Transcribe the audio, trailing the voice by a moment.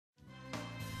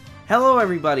Hello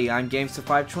everybody, I'm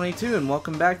Gamester522 and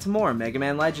welcome back to more Mega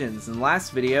Man Legends. In the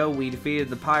last video, we defeated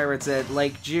the pirates at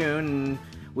Lake June, and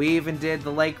we even did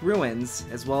the lake ruins,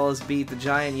 as well as beat the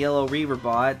giant yellow Reaver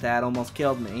bot that almost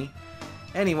killed me.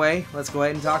 Anyway, let's go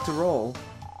ahead and talk to Roll.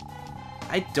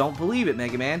 I don't believe it,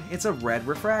 Mega Man. It's a red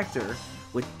refractor.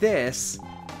 With this,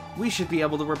 we should be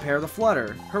able to repair the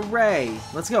flutter. Hooray!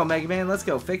 Let's go, Mega Man, let's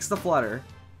go fix the flutter.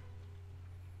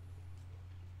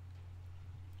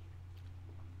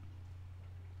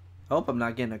 Hope I'm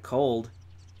not getting a cold.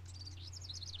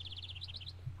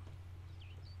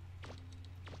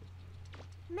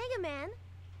 Mega Man,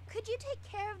 could you take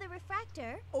care of the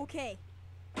refractor? Okay.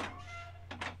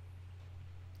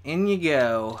 In you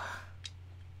go.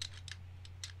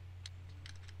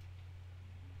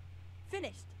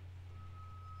 Finished.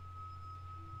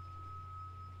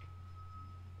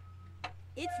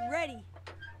 It's ready.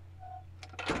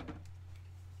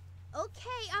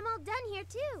 Okay, I'm all done here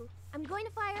too. I'm going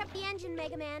to fire up the engine,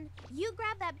 Mega Man. You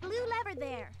grab that blue lever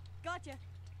there. Gotcha.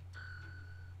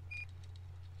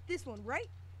 This one, right?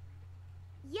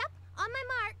 Yep, on my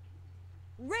mark.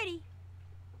 Ready.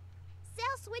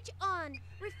 Sail switch on.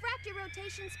 Refractor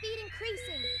rotation speed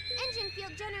increasing. Engine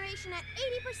field generation at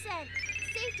 80%.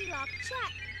 Safety lock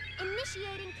check.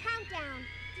 Initiating countdown.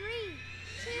 3,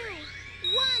 2,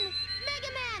 1.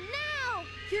 Mega Man, now!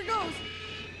 Here goes.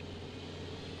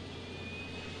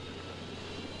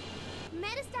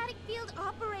 Metastatic field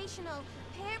operational.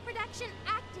 Pair production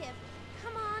active.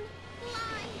 Come on,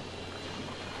 fly.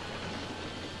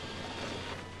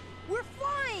 We're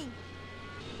flying.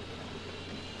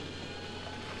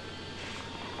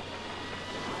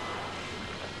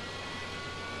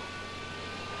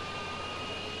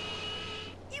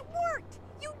 It worked.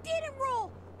 You did it,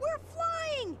 Roll. We're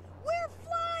flying. We're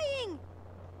flying.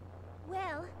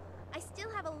 Well, I still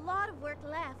have a lot of work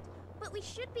left, but we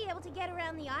should be able to get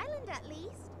around the island at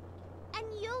least. And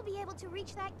you'll be able to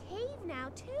reach that cave now,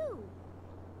 too.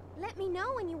 Let me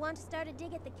know when you want to start a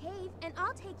dig at the cave, and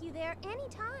I'll take you there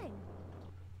anytime.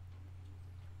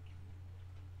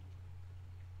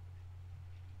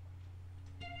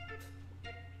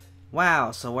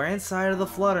 Wow, so we're inside of the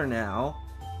flutter now.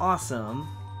 Awesome.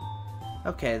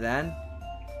 Okay then.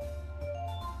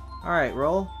 Alright,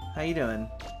 Roll. How you doing?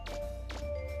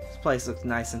 This place looks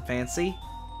nice and fancy.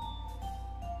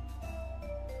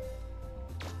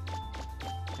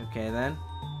 Okay then.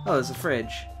 Oh, there's a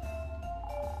fridge.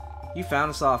 You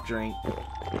found a soft drink.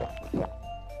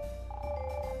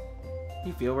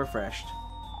 You feel refreshed.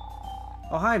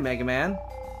 Oh, hi, Mega Man.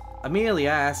 Amelia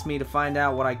asked me to find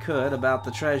out what I could about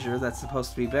the treasure that's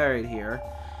supposed to be buried here.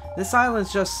 This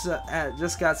island's just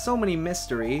got so many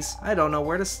mysteries, I don't know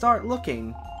where to start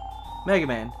looking. Mega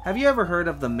Man, have you ever heard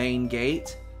of the main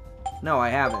gate? No, I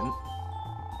haven't.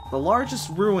 The largest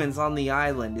ruins on the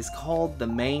island is called the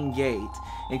main gate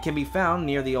and can be found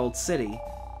near the old city.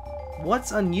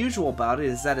 What's unusual about it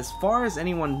is that as far as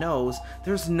anyone knows,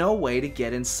 there's no way to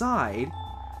get inside.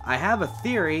 I have a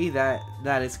theory that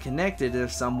it's connected in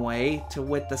some way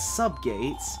with the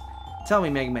subgates. Tell me,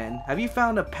 Mega Man, have you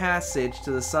found a passage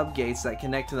to the subgates that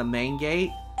connect to the main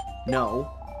gate? No.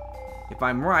 If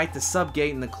I'm right, the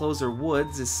subgate in the Closer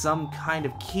Woods is some kind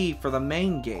of key for the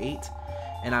main gate,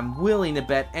 and I'm willing to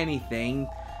bet anything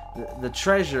the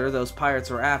treasure those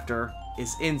pirates are after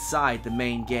is inside the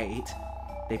main gate.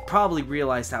 They probably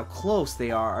realized how close they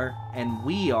are, and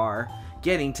we are,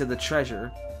 getting to the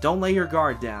treasure. Don't lay your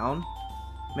guard down.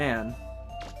 Man,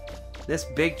 this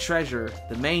big treasure,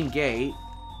 the main gate,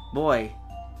 boy,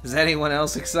 is anyone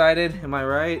else excited? Am I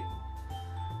right?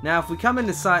 Now, if we come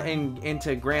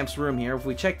into Gramps' room here, if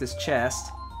we check this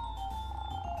chest,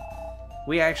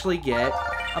 we actually get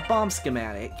a bomb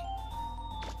schematic.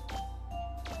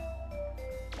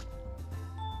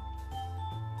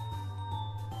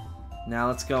 Now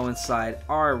let's go inside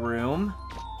our room,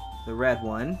 the red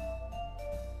one.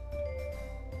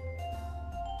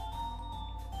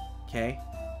 Okay,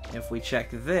 if we check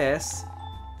this,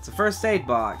 it's a first aid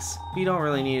box. You don't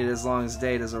really need it as long as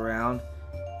Data's around.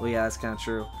 Well, yeah, that's kind of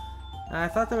true. I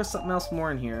thought there was something else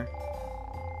more in here.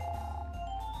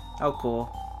 Oh, cool.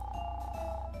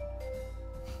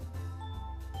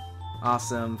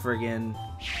 Awesome friggin'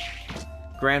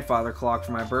 grandfather clock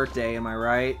for my birthday, am I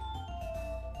right?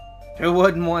 Who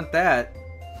wouldn't want that?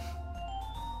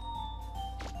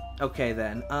 Okay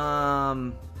then,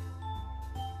 alright.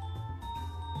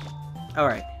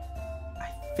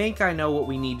 I think I know what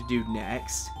we need to do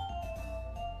next.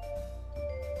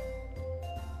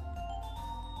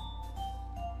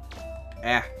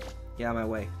 Ah, get out of my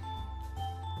way.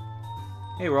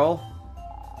 Hey, Roll.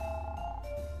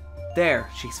 There,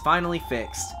 she's finally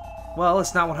fixed. Well,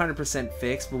 it's not 100%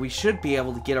 fixed, but we should be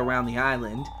able to get around the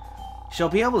island. She'll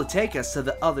be able to take us to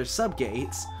the other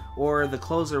subgates, or the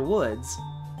closer woods.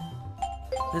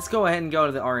 Let's go ahead and go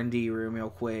to the R&D room real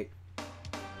quick.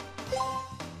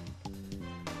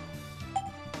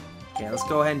 Okay, let's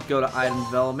go ahead and go to item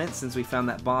development since we found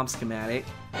that bomb schematic.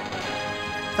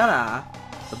 Ta-da!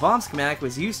 The bomb schematic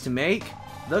was used to make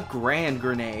the Grand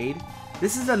Grenade.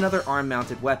 This is another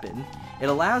arm-mounted weapon. It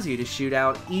allows you to shoot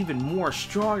out even more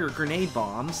stronger grenade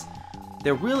bombs.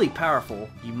 They're really powerful.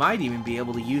 You might even be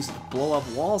able to use it to blow up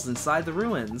walls inside the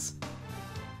ruins.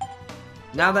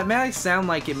 Now that might sound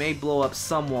like it may blow up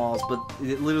some walls, but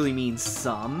it literally means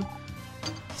some.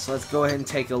 So let's go ahead and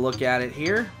take a look at it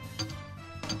here.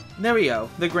 There we go,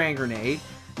 the Grand Grenade.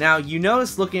 Now, you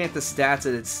notice looking at the stats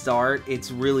at its start,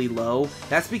 it's really low.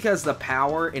 That's because the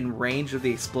power and range of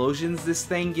the explosions this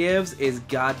thing gives is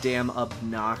goddamn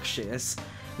obnoxious.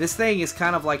 This thing is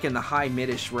kind of like in the high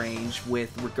midish range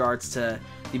with regards to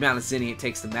the amount of zinni it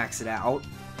takes to max it out.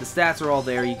 The stats are all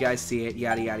there, you guys see it,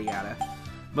 yada yada yada.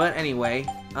 But anyway,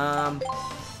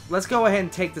 let's go ahead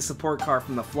and take the support car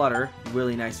from the Flutter.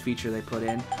 Really nice feature they put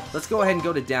in. Let's go ahead and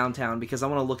go to downtown because I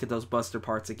want to look at those Buster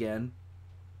parts again.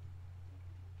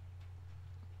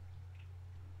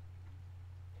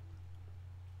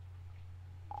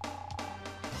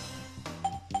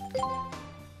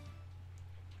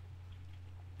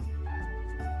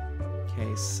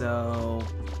 Okay, so...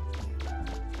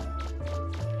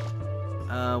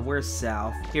 where's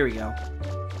south? Here we go.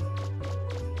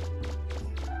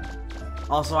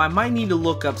 Also, I might need to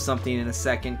look up something in a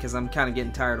second because I'm kind of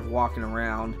getting tired of walking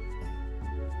around.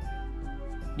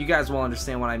 You guys will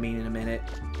understand what I mean in a minute.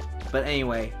 But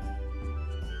anyway.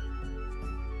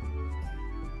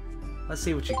 Let's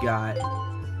see what you got.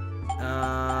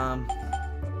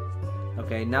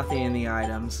 Okay, nothing in the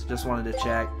items. Just wanted to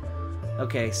check.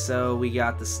 Okay, so we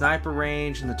got the sniper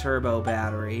range and the turbo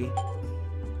battery.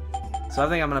 So I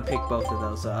think I'm going to pick both of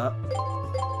those up.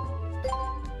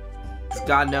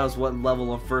 God knows what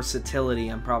level of versatility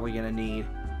I'm probably going to need.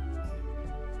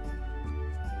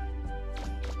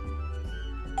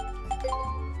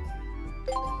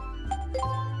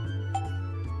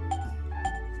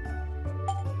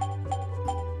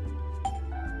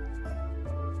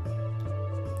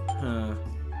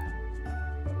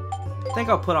 I think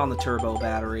I'll put on the turbo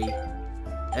battery.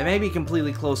 It may be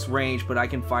completely close range, but I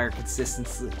can fire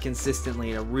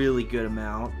consistently at a really good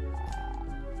amount.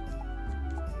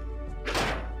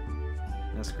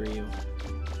 No, screw you.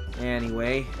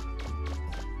 Anyway.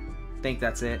 I think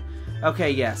that's it. Okay,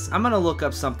 yes. I'm gonna look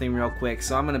up something real quick,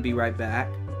 so I'm gonna be right back.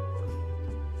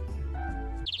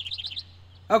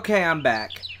 Okay, I'm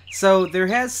back. So there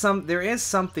is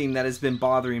something that has been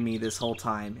bothering me this whole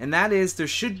time, and that is there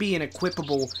should be a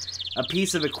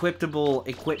piece of equipable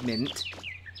equipment.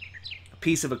 A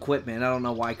piece of equipment. I don't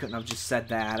know why I couldn't have just said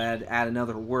that. I'd add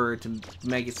another word to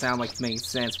make it sound like it's making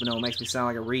sense, but no, it makes me sound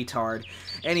like a retard.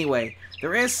 Anyway,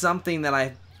 there is something that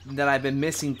I've been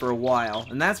missing for a while,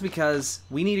 and that's because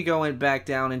we need to go back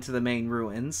down into the main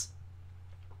ruins.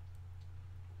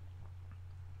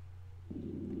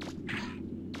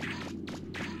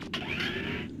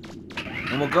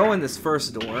 And we'll go in this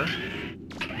first door,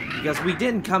 because we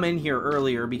didn't come in here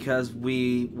earlier because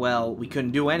we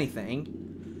couldn't do anything.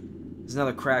 There's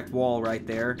another cracked wall right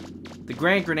there. The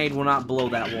Grand Grenade will not blow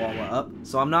that wall up,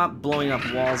 so I'm not blowing up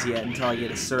walls yet until I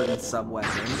get a certain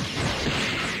sub-weapon.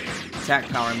 Attack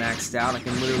power maxed out, I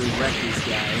can literally wreck these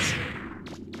guys.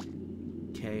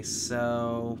 Okay,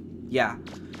 so... yeah.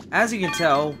 As you can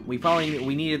tell, we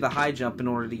needed the high jump in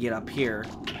order to get up here,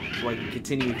 so I can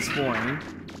continue exploring.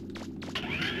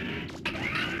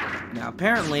 Now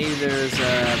apparently there's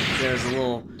a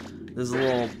little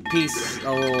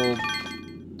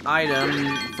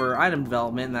item for item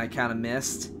development that I kind of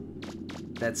missed.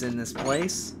 That's in this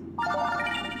place.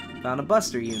 Found a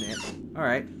Buster unit. All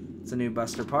right, it's a new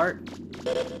Buster part.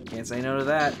 Can't say no to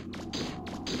that.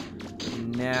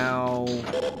 Now,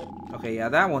 okay, yeah,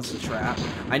 that one's a trap.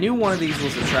 I knew one of these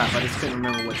was a trap. I just couldn't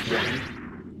remember which one.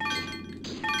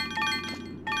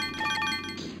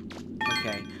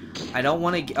 I don't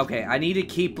want to... okay, I need to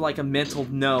keep, like, a mental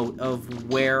note of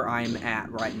where I'm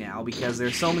at right now, because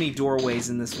there's so many doorways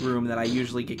in this room that I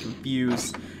usually get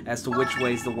confused as to which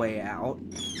way's the way out.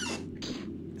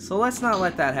 So let's not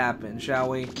let that happen,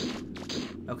 shall we?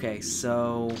 Okay,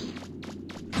 so...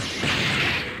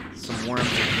 some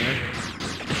worms in here.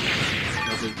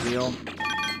 No big deal.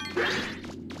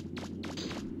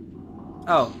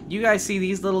 Oh, you guys see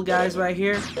these little guys right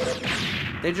here?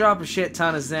 They drop a shit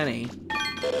ton of zenny.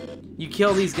 You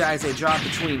kill these guys, they drop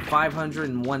between 500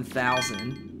 and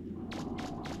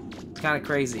 1,000. It's kind of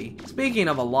crazy. Speaking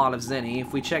of a lot of Zenny,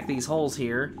 if we check these holes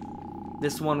here,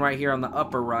 this one right here on the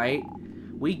upper right,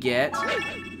 we get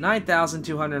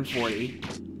 9,240.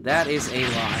 That is a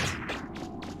lot.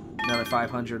 Another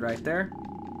 500 right there.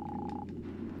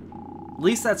 At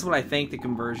least that's what I think the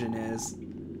conversion is.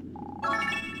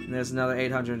 And there's another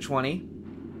 820.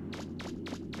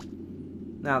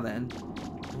 Now then,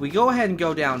 if we go ahead and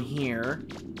go down here,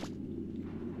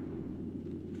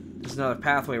 there's another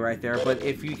pathway right there, but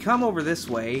if you come over this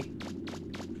way,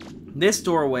 this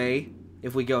doorway,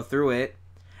 if we go through it,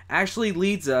 actually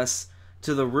leads us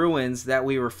to the ruins that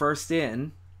we were first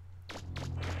in.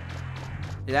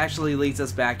 It actually leads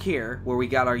us back here, where we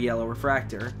got our yellow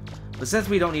refractor. But since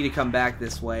we don't need to come back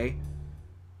this way,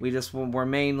 we're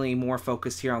mainly more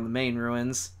focused here on the main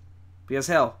ruins. Because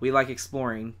hell, we like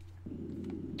exploring.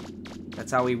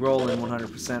 That's how we roll in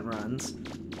 100% runs.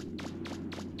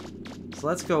 So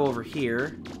let's go over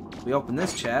here. We open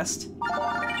this chest.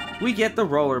 We get the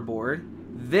rollerboard.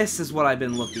 This is what I've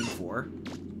been looking for.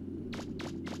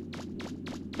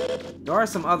 There are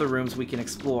some other rooms we can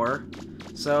explore.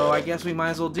 So I guess we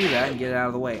might as well do that and get it out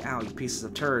of the way. Ow, you pieces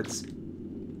of turds.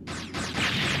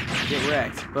 Get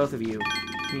wrecked, both of you.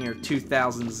 Give me your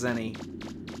 2,000 Zenny.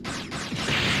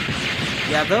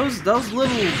 Yeah, those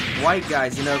little white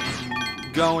guys end up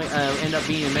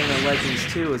being in Mega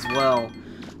Legends too as well.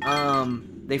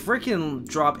 They freaking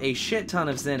drop a shit ton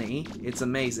of Zenny. It's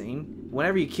amazing.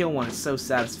 Whenever you kill one, it's so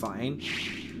satisfying.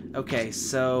 Okay,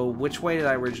 so which way did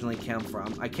I originally come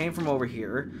from? I came from over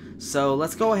here. So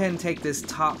let's go ahead and take this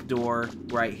top door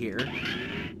right here.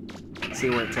 See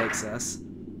where it takes us.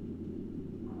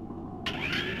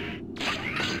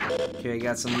 Okay,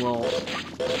 got some little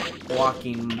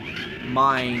walking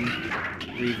mine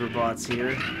reaver bots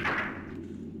here.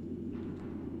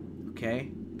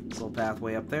 Okay, this little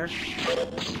pathway up there.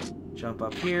 Jump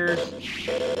up here.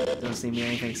 Doesn't seem to be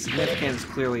anything significant. It's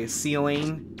clearly a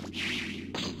ceiling,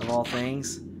 of all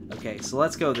things. Okay, so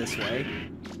let's go this way.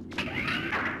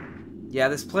 Yeah,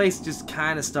 this place just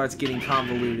kind of starts getting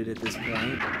convoluted at this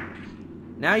point.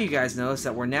 Now you guys notice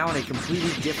that we're now in a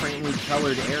completely differently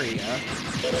colored area.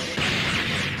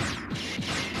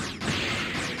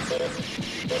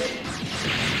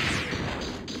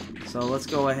 So let's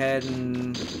go ahead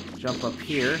and jump up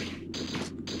here.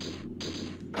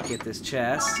 Get this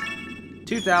chest.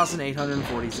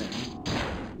 2,840 Zenny.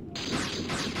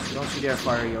 Don't you dare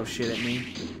fire your shit at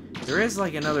me. There is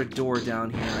like another door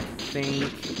down here, I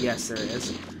think. Yes, there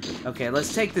is. Okay,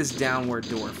 let's take this downward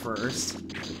door first.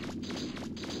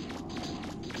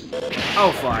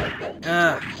 Oh, fuck.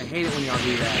 I hate it when y'all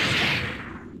do that.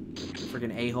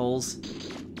 Freaking a-holes.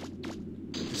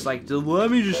 Just like,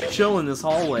 let me just chill in this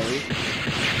hallway.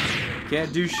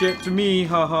 Can't do shit to me,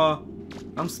 haha.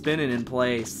 I'm spinning in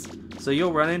place. So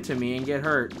you'll run into me and get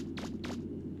hurt.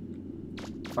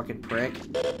 Fucking prick.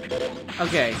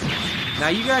 Okay. Now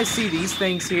you guys see these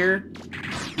things here?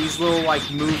 These little, like,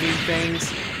 moving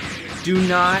things? Do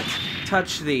not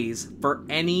touch these for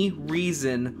any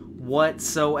reason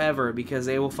whatsoever, because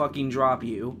they will fucking drop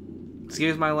you.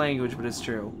 Excuse my language, but it's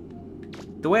true.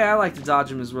 The way I like to dodge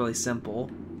them is really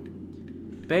simple.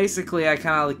 Basically, I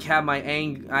kind of have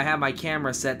my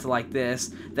camera set to like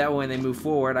this. That way when they move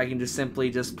forward, I can just simply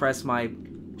just press my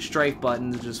strafe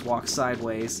button to just walk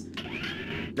sideways.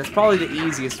 That's probably the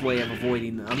easiest way of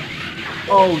avoiding them.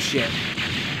 Oh shit.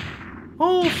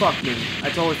 Oh fuck me. I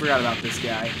totally forgot about this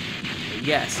guy. But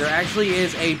yes, there actually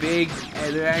is a big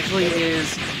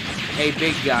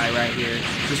guy right here,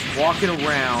 just walking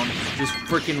around, just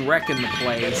freaking wrecking the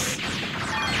place.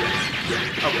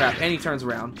 Oh crap, and he turns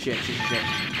around. Shit.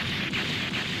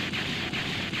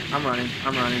 I'm running.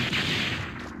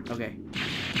 Okay.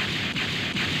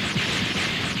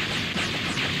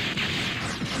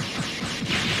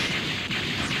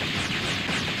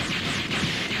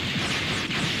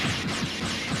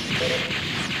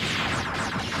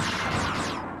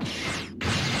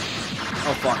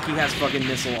 Oh fuck, he has fucking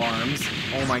missile arms.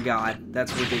 Oh my god,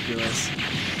 that's ridiculous.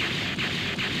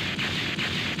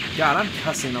 God, I'm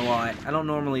cussing a lot. I don't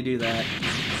normally do that.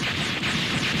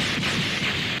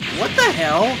 What the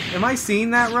hell? Am I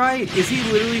seeing that right? Is he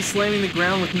literally slamming the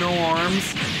ground with no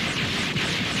arms?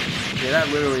 Yeah, that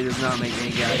literally does not make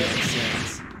any goddamn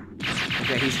sense.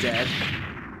 Okay, he's dead.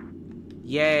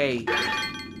 Yay.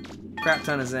 Crap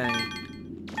ton of Zenny.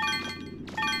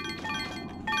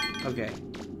 Okay.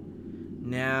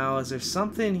 Now, is there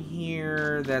something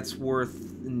here that's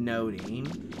worth noting?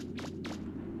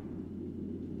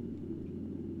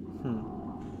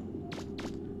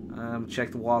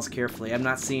 Check the walls carefully. I'm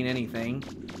not seeing anything.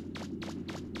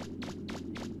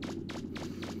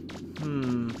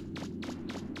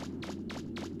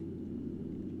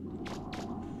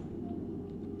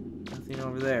 Nothing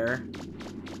over there.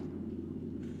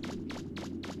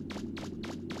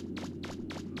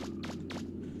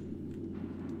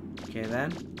 Okay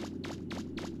then.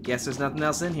 Guess there's nothing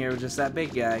else in here, just that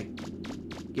big guy.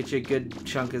 Get you a good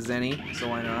chunk of zenny, so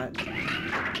why not?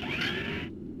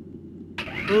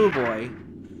 Oh boy.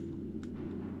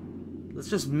 Let's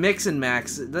just mix and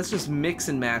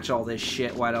match all this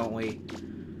shit, why don't we?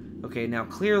 Okay, now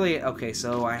clearly, okay,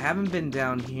 so I haven't been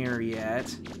down here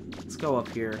yet. Let's go up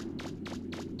here.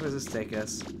 Where does this take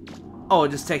us? Oh, it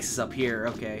just takes us up here,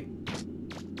 okay.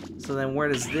 So then where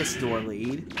does this door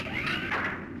lead?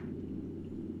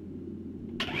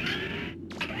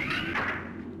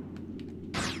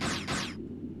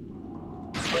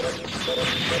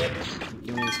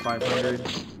 Give me this 500.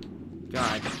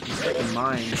 God, these freaking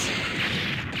mines.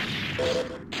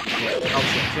 Oh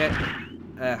shit.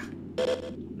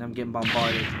 Now I'm getting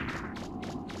bombarded.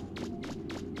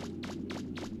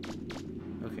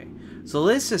 Okay, so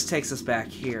this just takes us back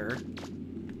here.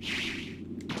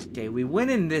 Okay, we went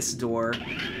in this door,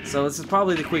 so this is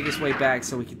probably the quickest way back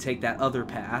so we can take that other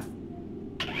path.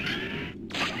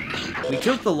 We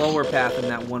took the lower path in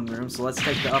that one room, so let's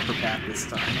take the upper path this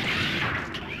time.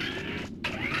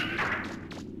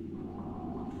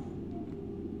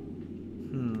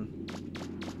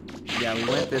 Yeah, we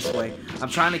went this way. I'm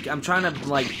trying to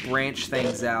like branch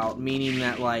things out, meaning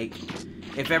that like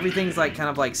if everything's like kind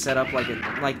of like set up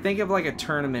like think of like a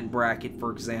tournament bracket,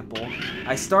 for example.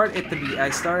 I start at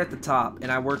the top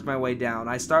and I work my way down.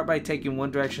 I start by taking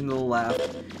one direction to the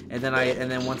left, and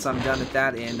then once I'm done at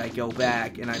that end, I go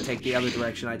back and I take the other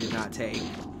direction I did not take.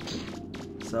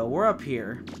 So we're up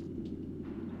here.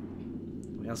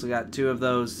 We also got two of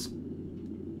those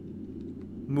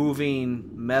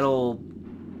moving metal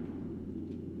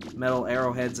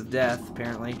arrowheads of death,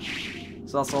 apparently.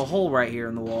 There's also a hole right here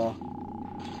in the wall.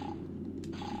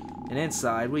 And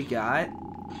inside we got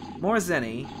more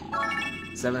zenny.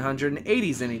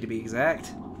 780 zenny to be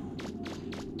exact.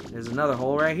 There's another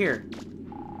hole right here.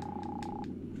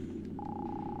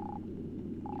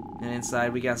 And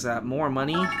inside we got more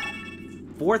money.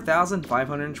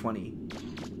 4,520.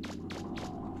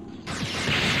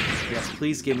 Yes,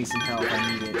 please give me some help.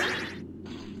 I need it.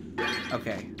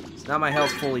 Okay. So now my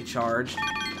health's fully charged.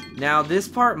 Now this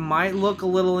part might look a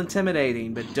little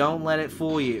intimidating, but don't let it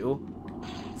fool you.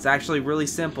 It's actually really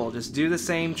simple. Just do the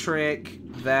same trick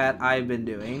that I've been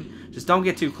doing. Just don't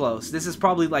get too close. This is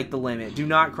probably like the limit. Do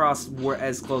not cross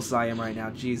as close as I am right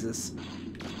now. Jesus.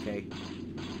 Okay.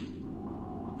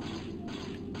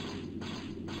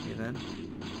 Okay then.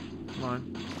 Come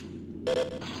on.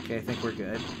 Okay, I think we're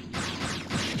good.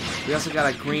 We also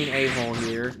got a green a-hole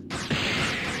here.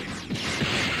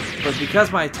 But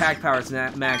because my attack power is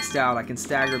maxed out, I can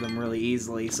stagger them really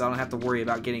easily, so I don't have to worry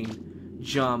about getting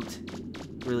jumped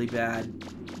really bad.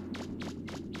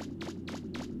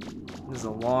 This is a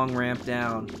long ramp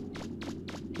down.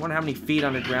 I wonder how many feet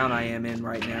underground I am in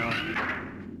right now.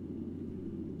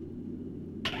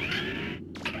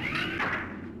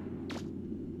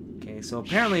 Okay, so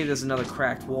apparently there's another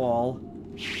cracked wall.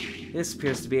 This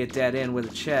appears to be a dead end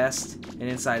with a chest, and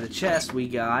inside the chest we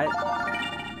got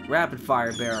rapid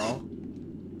fire barrel.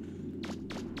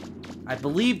 I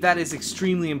believe that is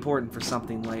extremely important for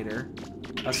something later.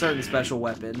 A certain special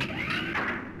weapon.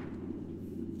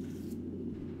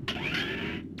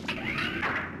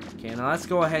 Okay, now let's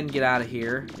go ahead and get out of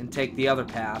here and take the other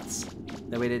paths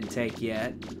that we didn't take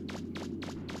yet.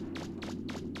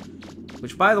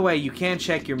 Which, by the way, you can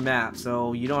check your map,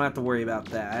 so you don't have to worry about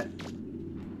that.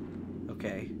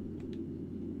 Okay.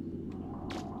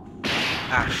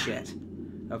 Ah, shit.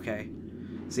 Okay.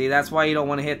 See, that's why you don't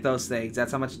want to hit those things.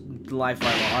 That's how much life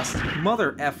I lost.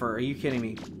 Mother effer. Are you kidding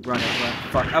me? Run it, run.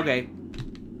 Fuck. Okay.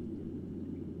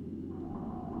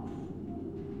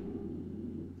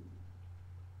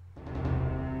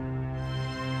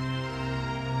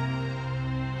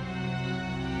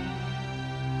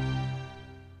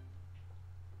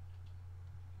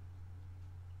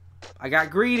 I got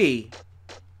greedy.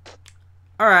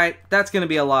 Alright, that's going to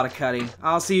be a lot of cutting.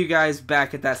 I'll see you guys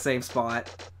back at that same spot.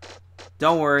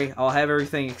 Don't worry, I'll have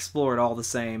everything explored all the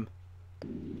same.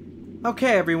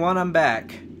 Okay, everyone, I'm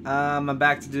back. I'm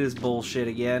back to do this bullshit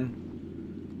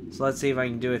again. So let's see if I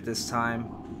can do it this time.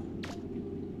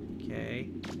 Okay.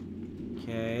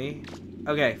 Okay.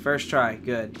 Okay, first try.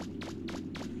 Good.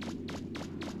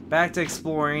 Back to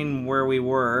exploring where we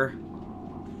were.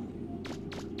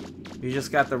 We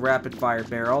just got the rapid fire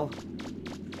barrel.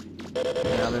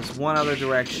 Now there's one other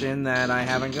direction that I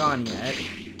haven't gone yet.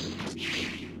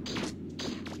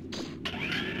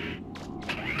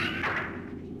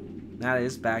 That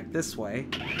is back this way.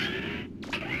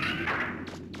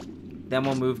 Then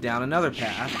we'll move down another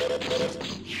path.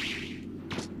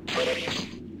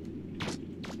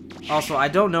 Also, I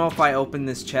don't know if I opened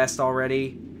this chest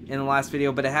already in the last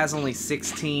video, but it has only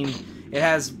 16... It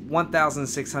has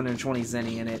 1,620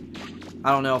 zenny in it.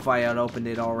 I don't know if I had opened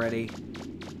it already.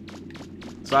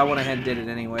 So I went ahead and did it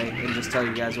anyway, and just tell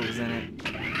you guys what was in it.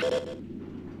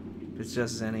 It's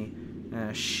just zenny.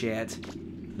 Ah, shit.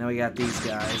 Now we got these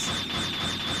guys.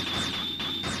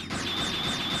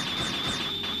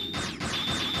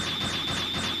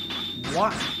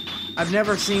 What? I've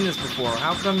never seen this before.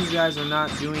 How come you guys are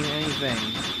not doing anything?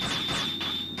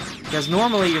 Because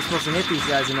normally you're supposed to hit these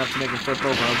guys enough to make them flip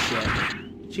over. Oh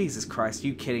shit. Jesus Christ,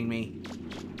 you kidding me?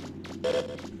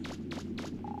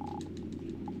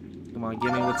 Come on,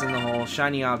 give me what's in the hole.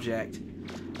 Shiny object.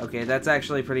 Okay, that's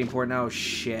actually pretty important. Oh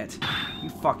shit. You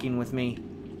fucking with me.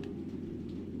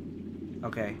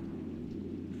 Okay.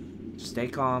 Stay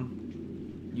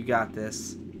calm. You got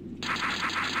this.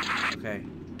 Okay.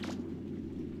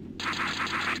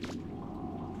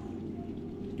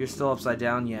 You're still upside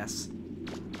down? Yes.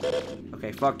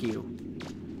 Okay, fuck you.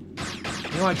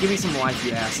 You know what? Give me some life,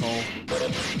 you asshole.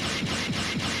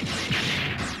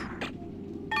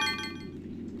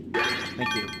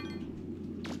 Thank you.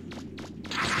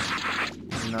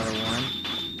 There's another one.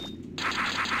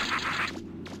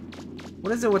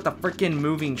 What is it with the freaking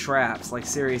moving traps? Like,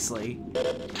 seriously. I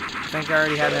think I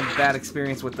already had a bad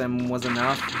experience with them was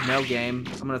enough. No game.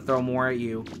 I'm gonna throw more at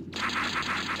you.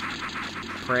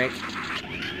 Prick.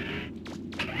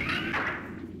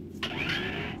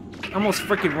 Almost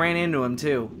freaking ran into him,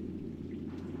 too.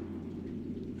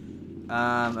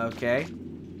 Okay.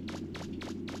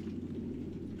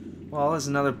 Well, there's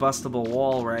another bustable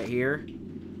wall right here.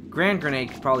 Grand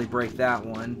grenade could probably break that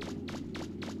one.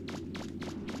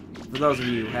 For those of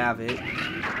you who have it.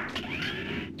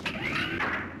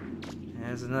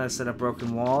 There's another set of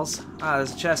broken walls. Ah,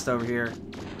 there's a chest over here.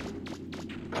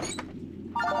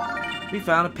 We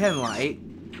found a pen light.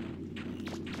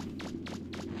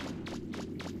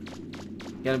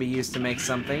 Gonna be used to make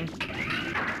something.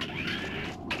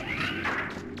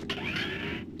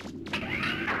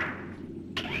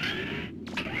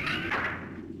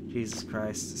 Jesus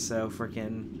Christ, so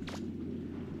freaking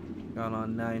going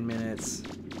on 9 minutes.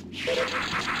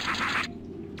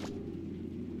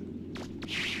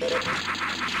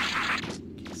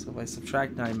 So if I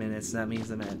subtract 9 minutes, that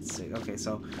means I'm at 6. Okay,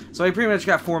 so I pretty much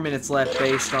got 4 minutes left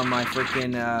based on my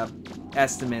freaking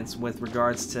estimates with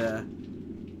regards to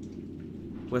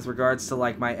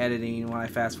like my editing when I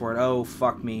fast forward. Oh,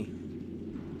 fuck me.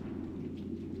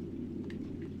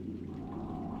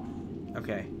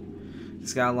 Okay.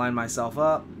 Just gotta line myself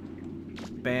up.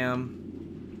 Bam.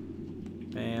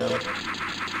 Bam. Okay.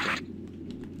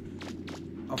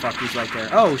 Oh, fuck, he's right there.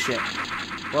 Oh, shit.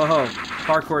 Whoa,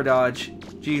 parkour dodge.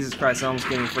 Jesus Christ, I almost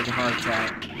gave me a freaking heart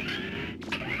attack.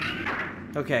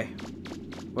 Okay.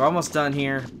 We're almost done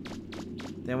here.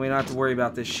 Then we don't have to worry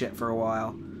about this shit for a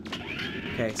while.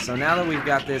 Okay, so now that we've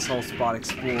got this whole spot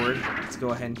explored, let's go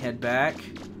ahead and head back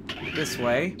this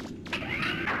way.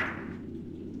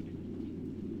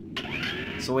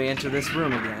 So we enter this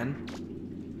room again.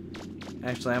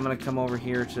 Actually, I'm gonna come over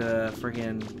here to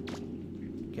friggin'...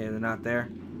 Okay, they're not there.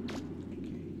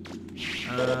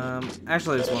 Okay.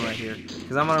 Actually, there's one right here.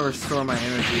 Because I'm gonna restore my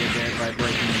energy a bit by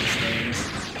breaking these things.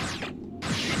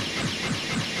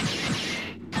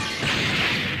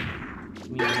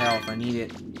 Give me your health, I need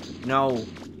it. No.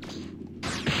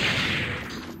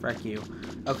 Frick you.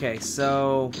 Okay,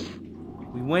 so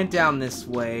we went down this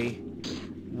way.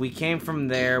 We came from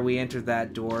there, we entered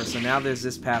that door, so now there's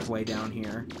this pathway down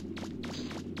here.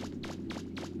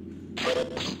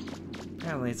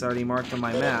 Apparently it's already marked on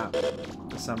my map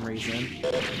for some reason.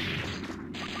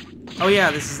 Oh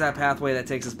yeah, this is that pathway that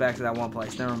takes us back to that one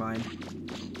place. Never mind.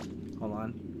 Hold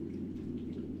on.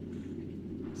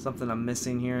 Something I'm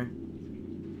missing here.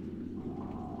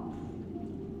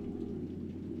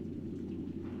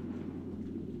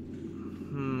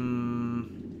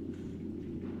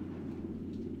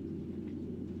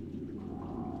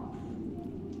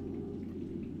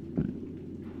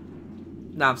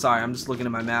 No, I'm sorry. I'm just looking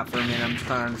at my map for a minute. I'm just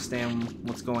trying to understand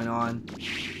what's going on.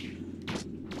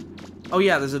 Oh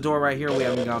yeah, there's a door right here we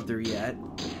haven't gone through yet.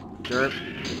 Derp.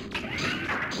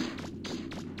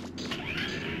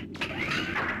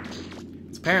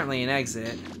 It's apparently an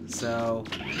exit, so...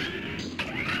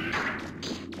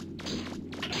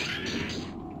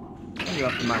 Get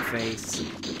up in my face.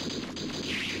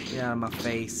 Get out of my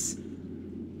face.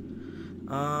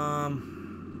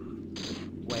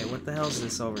 Wait, what the hell is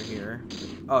this over here?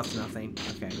 Oh, it's nothing.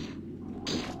 Okay.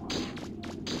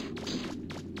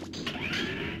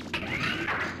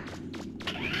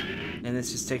 And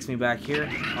this just takes me back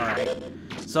here. Alright.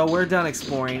 So we're done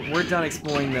exploring. We're done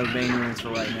exploring the main ruins for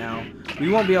right now. We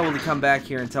won't be able to come back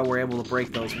here until we're able to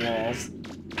break those walls.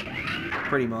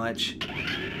 Pretty much.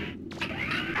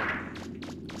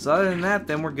 So other than that,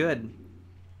 then we're good.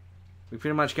 We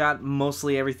pretty much got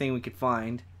mostly everything we could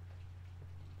find.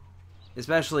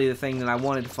 Especially the thing that I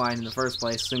wanted to find in the first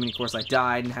place, assuming of course I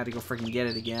died and had to go freaking get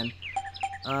it again.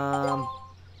 I'm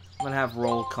gonna have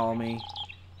Roll call me.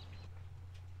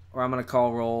 Or I'm gonna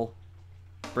call Roll.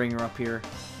 Bring her up here.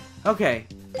 Okay,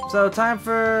 so time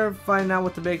for finding out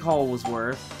what the big hole was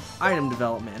worth. Item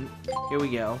development. Here we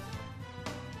go.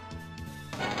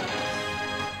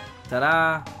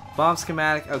 Ta-da! Bomb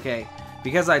schematic. Okay,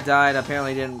 because I died,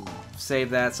 apparently didn't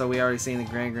save that, so we already seen the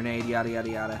grand grenade, yada yada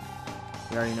yada.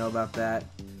 We already know about that.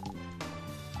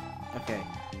 Okay.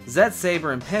 Zed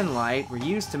Saber and Penlight were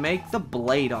used to make the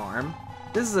Blade Arm.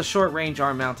 This is a short-range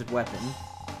arm-mounted weapon.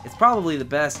 It's probably the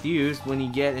best used when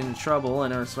you get into trouble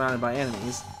and are surrounded by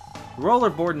enemies. The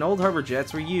Rollerboard and Old Harbor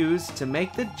Jets were used to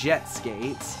make the Jet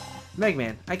Skates.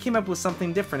 Megaman, I came up with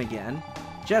something different again.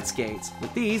 Jet Skates.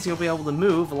 With these, you'll be able to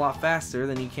move a lot faster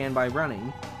than you can by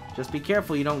running. Just be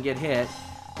careful you don't get hit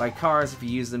by cars if you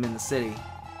use them in the city.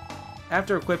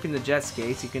 After equipping the Jet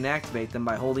Skates, you can activate them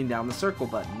by holding down the circle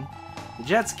button. The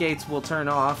Jet Skates will turn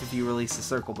off if you release the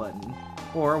circle button,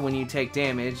 or when you take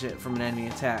damage from an enemy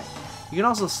attack. You can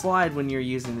also slide when you're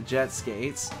using the Jet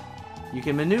Skates. You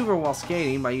can maneuver while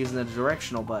skating by using the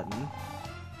directional button.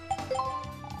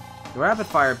 The Rapid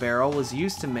Fire Barrel was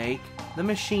used to make the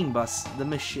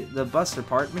the Buster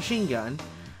Part machine gun.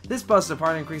 This Buster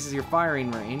Part increases your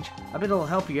firing range. I bet it'll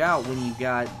help you out when you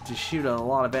got to shoot a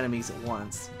lot of enemies at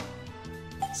once.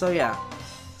 So yeah,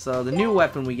 so the new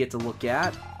weapon we get to look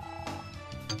at,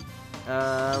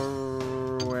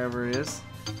 wherever it is,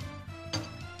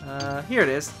 here it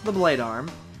is, the Blade Arm.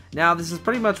 Now this is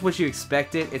pretty much what you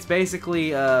expected. It's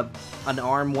basically an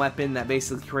arm weapon that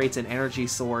basically creates an energy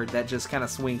sword that just kind of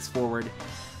swings forward.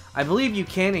 I believe you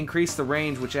can increase the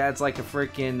range, which adds like a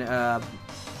freaking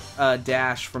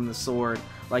dash from the sword.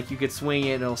 Like you could swing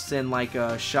it and it'll send like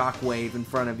a shockwave in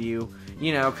front of you.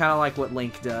 You know, kind of like what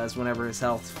Link does whenever his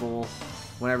health's full,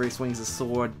 whenever he swings his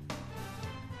sword.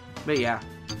 But yeah,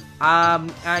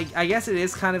 I guess it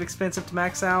is kind of expensive to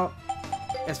max out,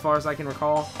 as far as I can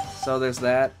recall. So there's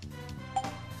that.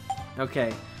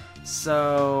 Okay,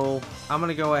 so I'm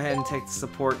gonna go ahead and take the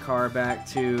support car back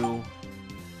to,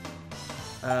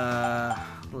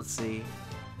 let's see.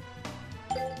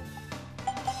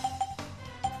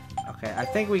 Okay, I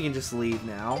think we can just leave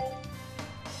now.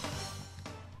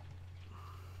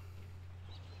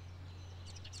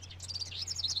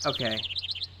 Okay.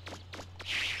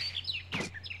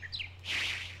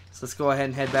 So let's go ahead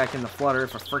and head back in the Flutter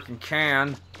if I freaking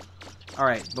can.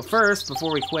 Alright, but first,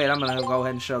 before we quit, I'm gonna go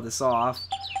ahead and show this off.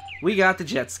 We got the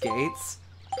Jet Skates.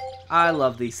 I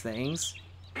love these things.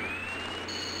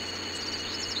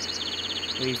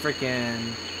 We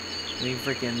freaking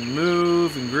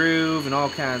move and groove and all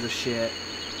kinds of shit.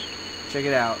 Check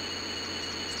it out.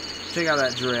 Check out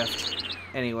that drift.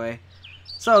 Anyway.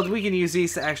 So we can use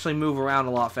these to actually move around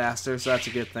a lot faster, so that's a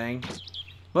good thing.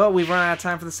 But we've run out of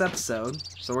time for this episode,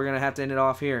 so we're going to have to end it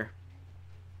off here.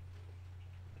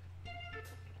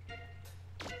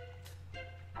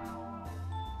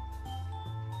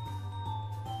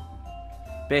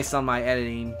 Based on my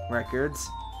editing records.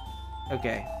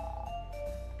 Okay.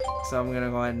 So I'm going to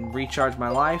go ahead and recharge my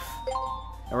life.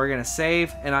 And we're going to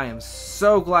save, and I am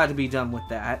so glad to be done with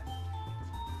that.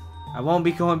 I won't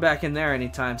be going back in there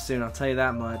anytime soon, I'll tell you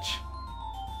that much.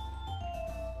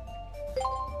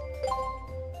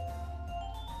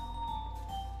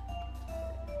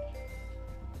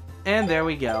 And there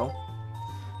we go.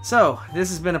 So, this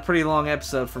has been a pretty long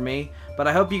episode for me, but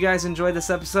I hope you guys enjoyed this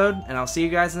episode, and I'll see you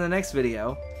guys in the next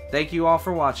video. Thank you all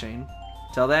for watching.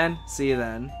 Till then, see you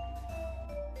then.